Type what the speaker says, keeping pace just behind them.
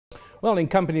Well, in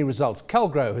company results,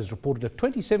 Calgro has reported a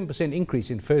 27% increase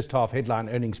in first half headline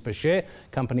earnings per share.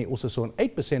 Company also saw an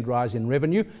 8% rise in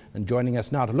revenue. And joining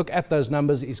us now to look at those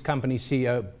numbers is company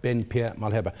CEO Ben Pierre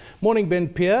Malherbe. Morning, Ben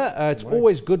Pierre. It's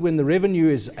always good when the revenue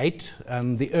is 8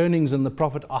 and the earnings and the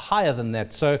profit are higher than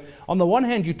that. So on the one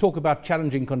hand, you talk about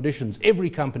challenging conditions.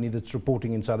 Every company that's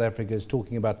reporting in South Africa is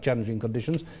talking about challenging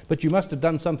conditions, but you must have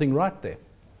done something right there.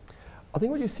 I think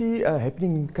what you see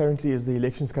happening currently is the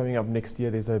elections coming up next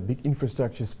year. There's a big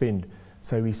infrastructure spend.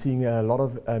 So we're seeing a lot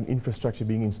of infrastructure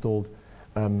being installed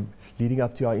leading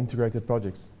up to our integrated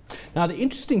projects. Now, the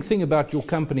interesting thing about your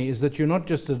company is that you're not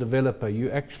just a developer.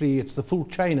 It's the full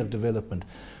chain of development.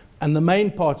 And the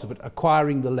main parts of it,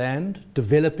 acquiring the land,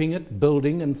 developing it,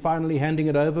 building, and finally handing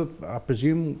it over, I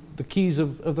presume, the keys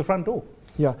of the front door.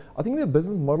 Yeah, I think the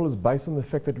business model is based on the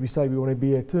fact that we say we want to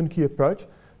be a turnkey approach.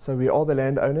 So we are the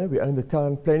landowner, we own the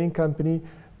town planning company,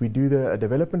 we do the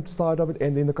development side of it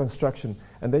and then the construction.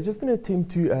 And there's just an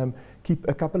attempt to keep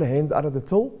a couple of hands out of the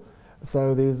till,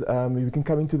 so we can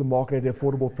come into the market at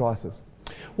affordable prices.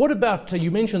 What about, you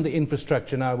mentioned the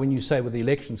infrastructure. Now, when you say with the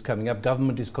elections coming up,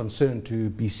 government is concerned to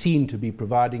be seen to be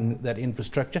providing that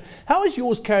infrastructure. How is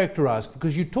yours characterized?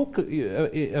 Because you talk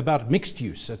about mixed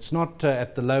use. It's not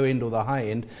at the low end or the high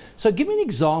end. So give me an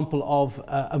example of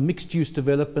a mixed use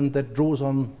development that draws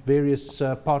on various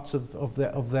parts of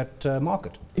that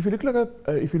market. If you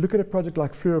look at a project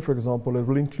like Fleur, for example, it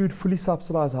will include fully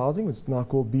subsidized housing, which is now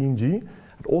called B&G.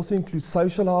 It also includes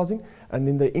social housing, and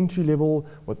then the entry level,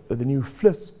 the new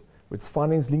FLIPS, which is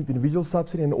finance-linked individual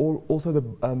subsidy, and also the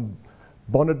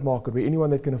bonded market, where anyone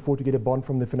that can afford to get a bond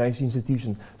from the financial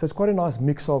institutions. So it's quite a nice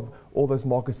mix of all those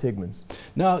market segments.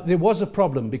 Now, there was a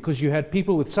problem because you had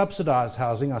people with subsidized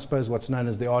housing, I suppose what's known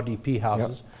as the RDP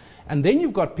houses. Yep. And then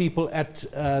you've got people at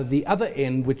the other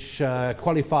end which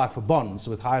qualify for bonds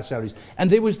with higher salaries. And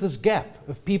there was this gap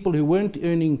of people who weren't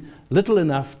earning little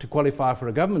enough to qualify for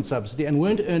a government subsidy and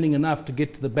weren't earning enough to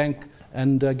get to the bank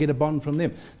and get a bond from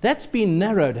them. That's been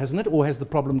narrowed, hasn't it? Or has the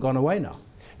problem gone away now?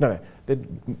 No, the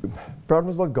problem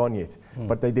is not gone yet,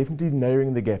 but they're definitely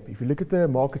narrowing the gap. If you look at the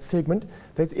market segment,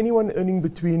 that's anyone earning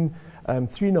between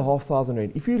 3,500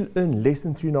 Rand. If you earn less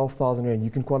than 3,500 Rand,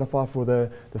 you can qualify for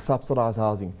the subsidized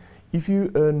housing. If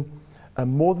you earn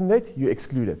more than that, you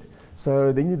exclude it.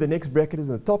 So then the next bracket is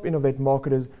the top end of that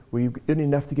market is where you earn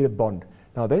enough to get a bond.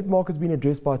 Now that market's been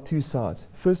addressed by two sides.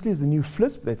 Firstly is the new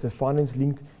FLISP, that's a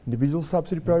finance-linked individual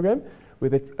subsidy program, where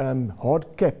that hard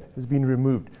cap has been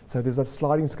removed. So there's a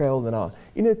sliding scale now,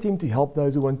 in an attempt to help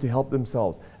those who want to help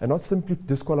themselves, and not simply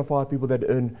disqualify people that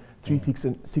earn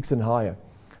 3,600 and higher.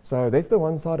 So that's the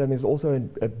one side, and there's also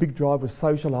a big drive with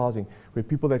social housing, where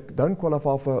people that don't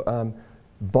qualify for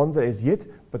bonds as yet,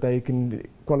 but they can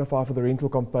qualify for the rental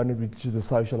component, which is the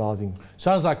social housing.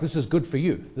 Sounds like this is good for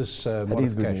you, this modification. It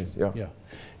is good news, yeah.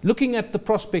 Looking at the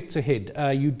prospects ahead,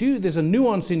 there's a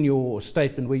nuance in your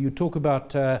statement where you talk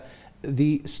about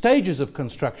the stages of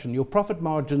construction. Your profit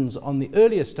margins on the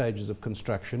earlier stages of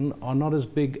construction are not as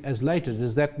big as later.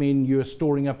 Does that mean you're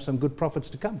storing up some good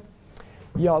profits to come?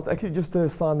 Yeah, it's actually just a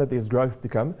sign that there's growth to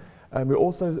come. We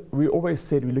always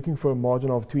said we're looking for a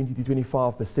margin of 20 to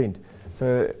 25%.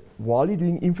 So while you're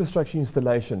doing infrastructure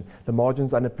installation, the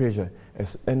margin's under pressure.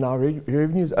 And our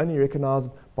revenue is only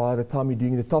recognized by the time you're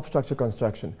doing the top structure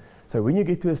construction. So when you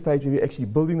get to a stage where you're actually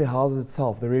building the houses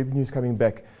itself, the revenue is coming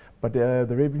back. But the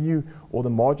revenue or the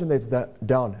margin that's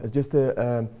down is just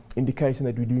an indication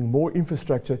that we're doing more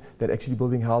infrastructure than actually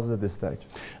building houses at this stage.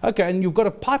 Okay, and you've got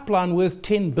a pipeline worth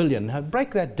 10 billion.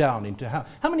 Break that down into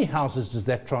how many houses does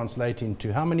that translate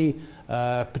into? How many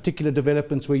particular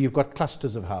developments where you've got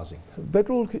clusters of housing? That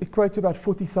will equate to about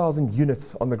 40,000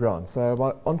 units on the ground.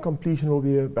 So on completion will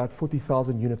be about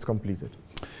 40,000 units completed.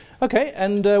 Okay,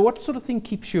 and what sort of thing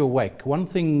keeps you awake? One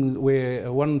thing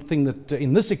that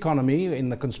in this economy, in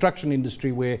the construction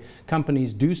industry, where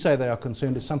companies do say they are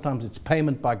concerned is sometimes it's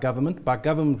payment by government. By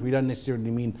government, we don't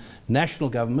necessarily mean national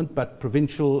government, but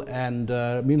provincial and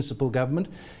municipal government.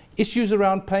 Issues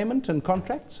around payment and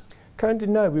contracts? Currently,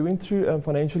 no. We went through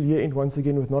financial year end once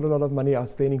again with not a lot of money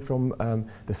outstanding from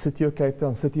the City of Cape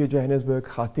Town, City of Johannesburg,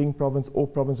 Gauteng Province, or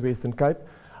Province Western Cape.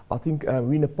 I think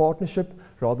we're in a partnership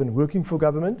rather than working for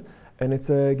government, and it's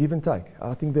a give and take.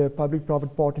 I think the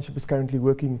public-private partnership is currently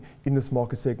working in this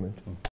market segment.